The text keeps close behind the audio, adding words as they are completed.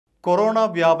Corona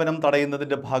വ്യാപനം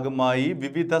തടയുന്നതിന്റെ ഭാഗമായി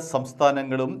വിവിധ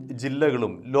സംസ്ഥാനങ്ങളും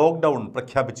ജില്ലകളും ലോക്ക്ഡൗൺ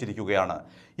പ്രഖ്യാപിച്ചിരിക്കുകയാണ്.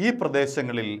 ഈ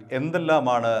പ്രദേശങ്ങളിൽ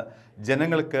എന്തെല്ലാമാണ്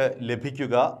ജനങ്ങൾക്ക്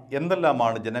ലഭിക്കുക,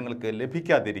 എന്തെല്ലാമാണ് ജനങ്ങൾക്ക്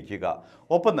ലഭിക്കാതിരിക്കുക,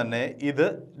 ഒപ്പം തന്നെ ഇത്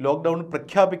ലോക്ക്ഡൗൺ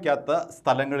പ്രഖ്യാപിക്കാത്ത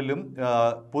സ്ഥലങ്ങളിലും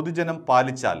പൊതുജനം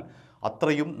പാലിച്ചാൽ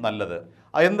അത്രയും നല്ലത്.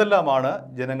 എന്തെല്ലാമാണ്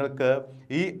ജനങ്ങൾക്ക്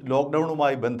ഈ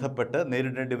ലോക്ക്ഡൗണുമായി ബന്ധപ്പെട്ട്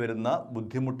നേരിടേണ്ടി വരുന്ന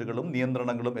ബുദ്ധിമുട്ടുകളും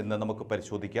നിയന്ത്രണങ്ങളും എന്ന് നമുക്ക്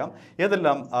പരിശോധിക്കാം.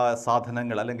 ഏതെല്ലാം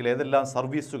സാധനങ്ങൾ അല്ലെങ്കിൽ ഏതെല്ലാം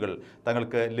സർവീസുകൾ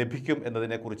തങ്ങൾക്ക് ലഭിക്കും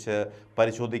എന്നതിനെക്കുറിച്ച്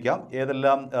പരിശോധിക്കാം.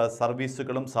 ഏതെല്ലാം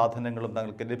സർവീസുകളും സാധനങ്ങളും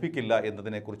തങ്ങൾക്ക് ലഭിക്കില്ല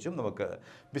എന്നതിനെക്കുറിച്ചും നമുക്ക്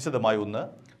വിശദമായി ഒന്ന്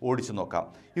ഓടിച്ചു നോക്കാം.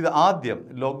 ഇത് ആദ്യം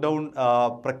ലോക്ക്ഡൗൺ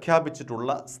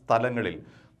പ്രഖ്യാപിച്ചിട്ടുള്ള സ്ഥലങ്ങളിൽ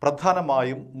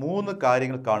പ്രധാനമായും 3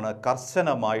 കാര്യങ്ങൾക്കാണ്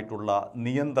കർശനമായിട്ടുള്ള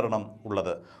നിയന്ത്രണം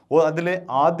ഉള്ളത്. അതിലെ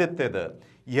ആദ്യത്തേത്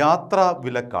യാത്രാ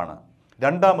വിലക്കാണ്.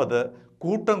 രണ്ടാമത്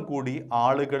കൂട്ടം കൂടി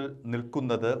ആളുകൾ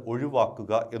നിൽക്കുന്നത്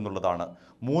ഒഴിവാക്കുക എന്നുള്ളതാണ്.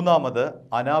 മൂന്നാമത്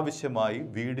അനാവശ്യമായി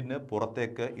വീടിന്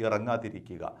പുറത്തേക്ക്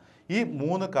ഇറങ്ങാതിരിക്കുക. ഈ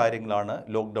 3 കാര്യങ്ങളാണ്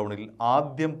ലോക്ക്ഡൗണിൽ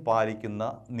ആദ്യം പാലിക്കുന്ന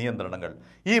നിയന്ത്രണങ്ങൾ.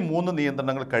 ഈ 3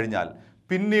 നിയന്ത്രണങ്ങൾ കഴിഞ്ഞാൽ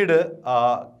പിന്നീട്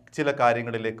ചില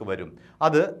കാര്യങ്ങളിലേക്ക് വരും.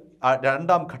 അത്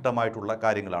രണ്ടാം ഘട്ടമായിട്ടുള്ള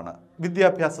കാര്യങ്ങളാണ്.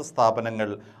 വിദ്യാഭ്യാസ സ്ഥാപനങ്ങൾ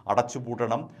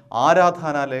അടച്ചുപൂട്ടണം,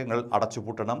 ആരാധനാലയങ്ങൾ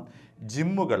അടച്ചുപൂട്ടണം,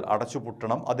 ജിമ്മുകൾ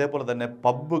അടച്ചുപൂട്ടണം, അതേപോലെ തന്നെ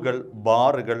പബ്ബുകൾ,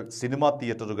 ബാറുകൾ, സിനിമാ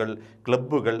തിയേറ്ററുകൾ,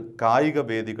 ക്ലബ്ബുകൾ, കായിക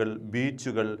വേദികൾ,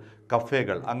 ബീച്ചുകൾ,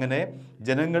 കഫേകൾ, അങ്ങനെ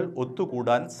ജനങ്ങൾ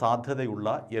ഒത്തുകൂടാൻ സാധ്യതയുള്ള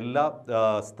എല്ലാ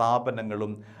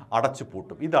സ്ഥാപനങ്ങളും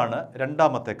അടച്ചുപൂട്ടും. ഇതാണ്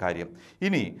രണ്ടാമത്തെ കാര്യം.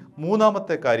 ഇനി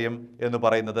മൂന്നാമത്തെ കാര്യം എന്ന്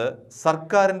പറയുന്നത്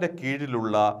സർക്കാരിൻ്റെ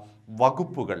കീഴിലുള്ള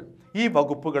വകുപ്പുകൾ. ഈ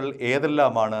വകുപ്പുകൾ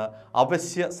ഏതെല്ലാമാണ്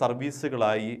അവശ്യ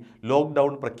സർവീസുകളായി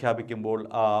ലോക്ക്ഡൗൺ പ്രഖ്യാപിക്കുമ്പോൾ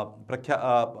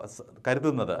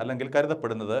കരുതുന്നത് അല്ലെങ്കിൽ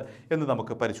കരുതപ്പെടുന്നത് എന്ന്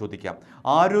നമുക്ക് പരിശോധിക്കാം.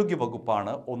 ആരോഗ്യ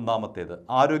വകുപ്പാണ് ഒന്നാമത്തേത്.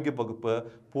 ആരോഗ്യ വകുപ്പ്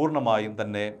പൂർണ്ണമായും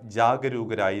തന്നെ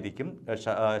ജാഗരൂകരായിരിക്കും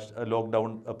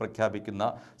ലോക്ക്ഡൗൺ പ്രഖ്യാപിക്കുന്ന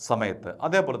സമയത്ത്.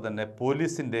 അതേപോലെ തന്നെ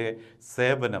പോലീസിൻ്റെ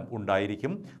സേവനം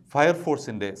ഉണ്ടായിരിക്കും,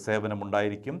 ഫയർഫോഴ്സിൻ്റെ സേവനം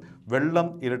ഉണ്ടായിരിക്കും, വെള്ളം,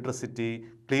 ഇലക്ട്രിസിറ്റി,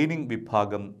 ക്ലീനിംഗ്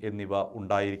വിഭാഗം എന്നിവ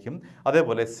ഉണ്ടായിരിക്കും.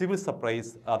 അതേപോലെ സിവിൽ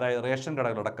സപ്ലൈസ്, അതായത് റേഷൻ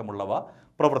കടകളടക്കമുള്ളവ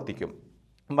പ്രവർത്തിക്കും.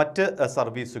 മറ്റ്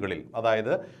സർവീസുകളിൽ,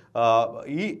 അതായത്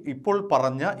ഇപ്പോൾ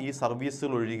പറഞ്ഞ ഈ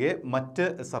സർവീസുകൾ ഒഴികെ മറ്റ്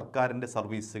സർക്കാരിൻ്റെ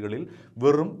സർവീസുകളിൽ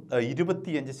വെറും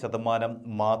 25%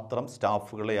 മാത്രം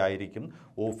സ്റ്റാഫുകളെ ആയിരിക്കും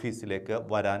ഓഫീസിലേക്ക്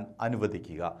വരാൻ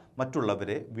അനുവദിക്കുക.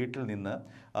 മറ്റുള്ളവരെ വീട്ടിൽ നിന്ന്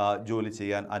ജോലി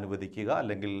ചെയ്യാൻ അനുവദിക്കുക,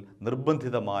 അല്ലെങ്കിൽ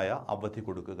നിർബന്ധിതമായ അവധി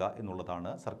കൊടുക്കുക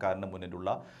എന്നുള്ളതാണ് സർക്കാരിന് മുന്നിലുള്ള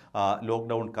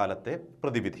ലോക്ക്ഡൗൺ കാലത്തെ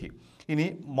പ്രതിവിധി. ഇനി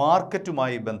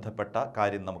മാർക്കറ്റുമായി ബന്ധപ്പെട്ട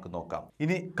കാര്യം നമുക്ക് നോക്കാം.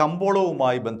 ഇനി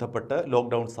കമ്പോളവുമായി ബന്ധപ്പെട്ട്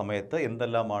ലോക്ക്ഡൗൺ സമയത്ത്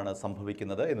എന്തെല്ലാമാണ്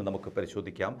സംഭവിക്കുന്നത് എന്ന് നമുക്ക്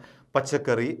പരിശോധിക്കാം.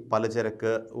 പച്ചക്കറി,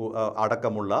 പലചരക്ക്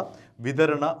അടക്കമുള്ള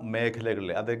വിതരണ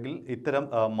മേഖലകളിലെ അല്ലെങ്കിൽ ഇത്തരം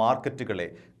മാർക്കറ്റുകളെ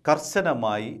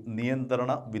കർശനമായി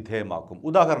നിയന്ത്രണ വിധേയമാക്കും.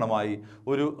 ഉദാഹരണമായി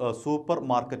ഒരു സൂപ്പർ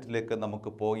മാർക്കറ്റിലേക്ക് നമുക്ക്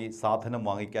പോയി സാധനം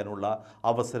വാങ്ങിക്കാനുള്ള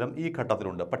അവസരം ഈ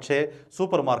ഘട്ടത്തിലുണ്ട്. പക്ഷേ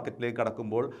സൂപ്പർ മാർക്കറ്റിലേക്ക്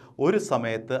കടക്കുമ്പോൾ ഒരു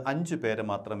സമയത്ത് 5 പേരെ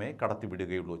മാത്രമേ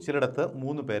കടത്തിവിടുകയുള്ളൂ, ചിലയിടത്ത്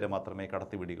 3 പേരെ മാത്രമേ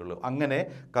കടത്തിവിടുകയുള്ളൂ. അങ്ങനെ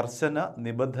കർശന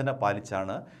നിബന്ധന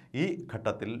പാലിച്ചാണ് ഈ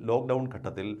ഘട്ടത്തിൽ, ലോക്ക്ഡൗൺ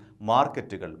ഘട്ടത്തിൽ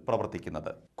മാർക്കറ്റുകൾ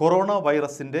പ്രവർത്തിക്കുന്നത്. കൊറോണ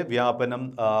വൈറസിൻ്റെ വ്യാപനം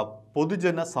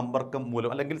പൊതുജന സമ്പർക്കം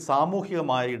മൂലം അല്ലെങ്കിൽ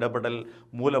സാമൂഹികമായ ഇടപെടൽ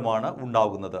മൂലമാണ്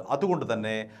ഉണ്ടാകുന്നത്. അതുകൊണ്ട്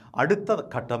തന്നെ അടുത്ത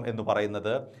ഘട്ടം എന്ന്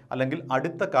പറയുന്നത്, അല്ലെങ്കിൽ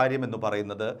അടുത്ത കാര്യം എന്ന്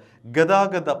പറയുന്നത്,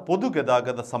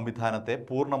 പൊതുഗതാഗത സംവിധാനത്തെ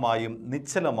പൂർണ്ണമായും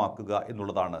നിശ്ചലമാക്കുക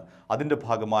എന്നുള്ളതാണ്. അതിൻ്റെ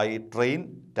ഭാഗമായി ട്രെയിൻ,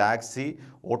 ടാക്സി,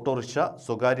 ഓട്ടോറിക്ഷ,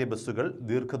 സ്വകാര്യ ബസ്സുകൾ,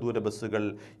 ദീർഘദൂര ബസ്സുകൾ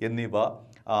എന്നിവ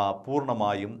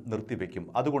പൂർണ്ണമായും നിർത്തിവെക്കും.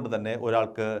 അതുകൊണ്ട് തന്നെ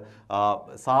ഒരാൾക്ക്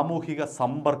സാമൂഹിക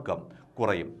സമ്പർക്കം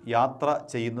കുറയും. യാത്ര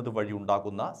ചെയ്യുന്നത് വഴി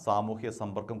ഉണ്ടാകുന്ന സാമൂഹ്യ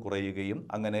സമ്പർക്കം കുറയുകയും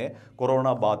അങ്ങനെ കൊറോണ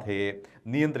ബാധയെ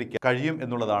നിയന്ത്രിക്കാൻ കഴിയും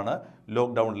എന്നുള്ളതാണ്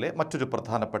ലോക്ക്ഡൗണിലെ മറ്റൊരു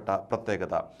പ്രധാനപ്പെട്ട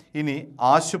പ്രത്യേകത. ഇനി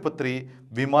ആശുപത്രി,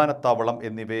 വിമാനത്താവളം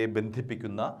എന്നിവയെ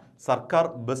ബന്ധിപ്പിക്കുന്ന സർക്കാർ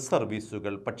ബസ്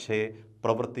സർവീസുകൾ പക്ഷേ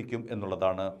പ്രവർത്തിക്കും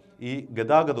എന്നുള്ളതാണ് ഈ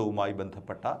ഗതാഗതവുമായി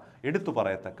ബന്ധപ്പെട്ട എടുത്തു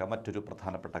പറയത്തക്ക മറ്റൊരു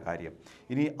പ്രധാനപ്പെട്ട കാര്യം.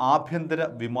 ഇനി ആഭ്യന്തര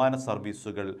വിമാന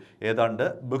സർവീസുകൾ ഏതാണ്ട്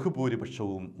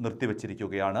ബഹുഭൂരിപക്ഷവും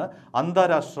നിർത്തിവച്ചിരിക്കുകയാണ്.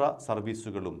 അന്താരാഷ്ട്ര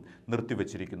സർവീസുകളും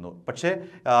നിർത്തിവച്ചിരിക്കുന്നു. പക്ഷേ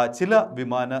ചില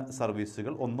വിമാന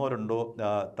സർവീസുകൾ, 1-2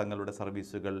 തങ്ങളുടെ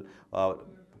സർവീസുകൾ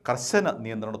കർശന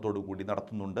നിയന്ത്രണത്തോടു കൂടി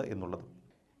നടത്തുന്നുണ്ട് എന്നുള്ളത്.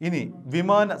 ഇനി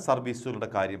വിമാന സർവീസുകളുടെ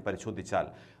കാര്യം പരിശോധിച്ചാൽ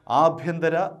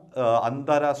ആഭ്യന്തര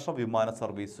അന്താരാഷ്ട്ര വിമാന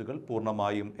സർവീസുകൾ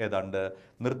പൂർണ്ണമായും ഏതാണ്ട്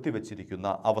നിർത്തിവച്ചിരിക്കുന്ന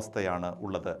അവസ്ഥയാണ്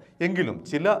ഉള്ളത്. എങ്കിലും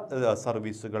ചില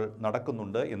സർവീസുകൾ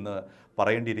നടക്കുന്നുണ്ട് എന്ന്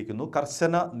പറയേണ്ടിയിരിക്കുന്നു.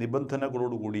 കർശന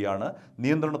നിബന്ധനകളോടുകൂടിയാണ്,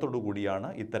 നിയന്ത്രണത്തോടു കൂടിയാണ്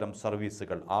ഇത്തരം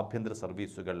സർവീസുകൾ, ആഭ്യന്തര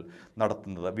സർവീസുകൾ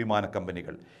നടത്തുന്നത് വിമാന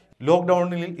കമ്പനികൾ.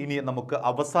 ലോക്ക്ഡൗണിൽ ഇനി നമുക്ക്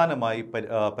അവസാനമായി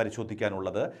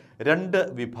പരിശോധിക്കാനുള്ളത് രണ്ട്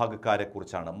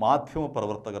വിഭാഗക്കാരെക്കുറിച്ചാണ്: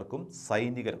 മാധ്യമപ്രവർത്തകർക്കും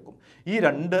സൈനികർക്കും. ഈ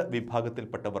രണ്ട്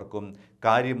വിഭാഗത്തിൽപ്പെട്ടവർക്കും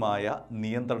കാര്യമായ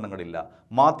നിയന്ത്രണങ്ങളില്ല.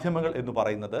 മാധ്യമങ്ങൾ എന്ന്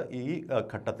പറയുന്നത് ഈ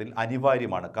ഘട്ടത്തിൽ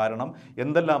അനിവാര്യമാണ്. കാരണം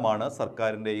എന്തെല്ലാമാണ്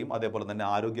സർക്കാരിൻ്റെയും അതേപോലെ തന്നെ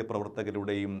ആരോഗ്യ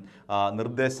പ്രവർത്തകരുടെയും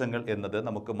നിർദ്ദേശങ്ങൾ എന്നത്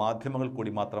നമുക്ക് മാധ്യമങ്ങൾ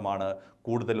കൂടി മാത്രമാണ്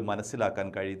കൂടുതൽ മനസ്സിലാക്കാൻ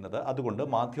കഴിയുന്നത്. അതുകൊണ്ട്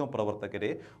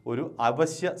മാധ്യമപ്രവർത്തകരെ ഒരു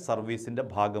അവശ്യ സർവീസിൻ്റെ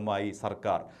ഭാഗമായി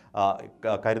സർക്കാർ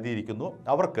കരുതിയിരിക്കുന്നു.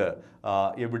 അവർക്ക്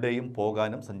എവിടെയും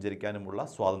പോകാനും സഞ്ചരിക്കാനുമുള്ള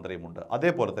സ്വാതന്ത്ര്യമുണ്ട്.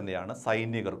 അതേപോലെ തന്നെയാണ്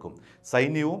സൈനികർക്കും.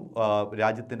 സൈന്യവും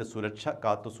രാജ്യത്തിൻ്റെ സുരക്ഷ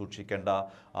കാത്തു സൂക്ഷിക്കേണ്ട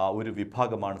ഒരു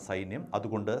വിഭാഗമാണ് സൈന്യം.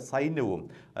 അതുകൊണ്ട് സൈന്യവും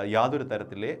യാതൊരു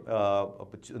തരത്തിലെ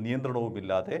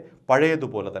നിയന്ത്രണവുമില്ലാതെ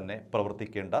പഴയതുപോലെ തന്നെ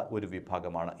പ്രവർത്തിക്കേണ്ട ഒരു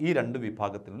വിഭാഗമാണ്. ഈ രണ്ട്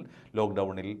വിഭാഗത്തിൽ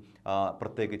ലോക്ക്ഡൗണിൽ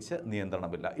പ്രത്യേകിച്ച്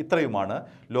നിയന്ത്രണമില്ല. ഇത്രയുമാണ്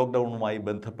ലോക്ക്ഡൗണുമായി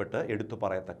ബന്ധപ്പെട്ട് എടുത്തു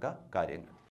പറയത്തക്ക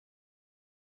കാര്യങ്ങൾ.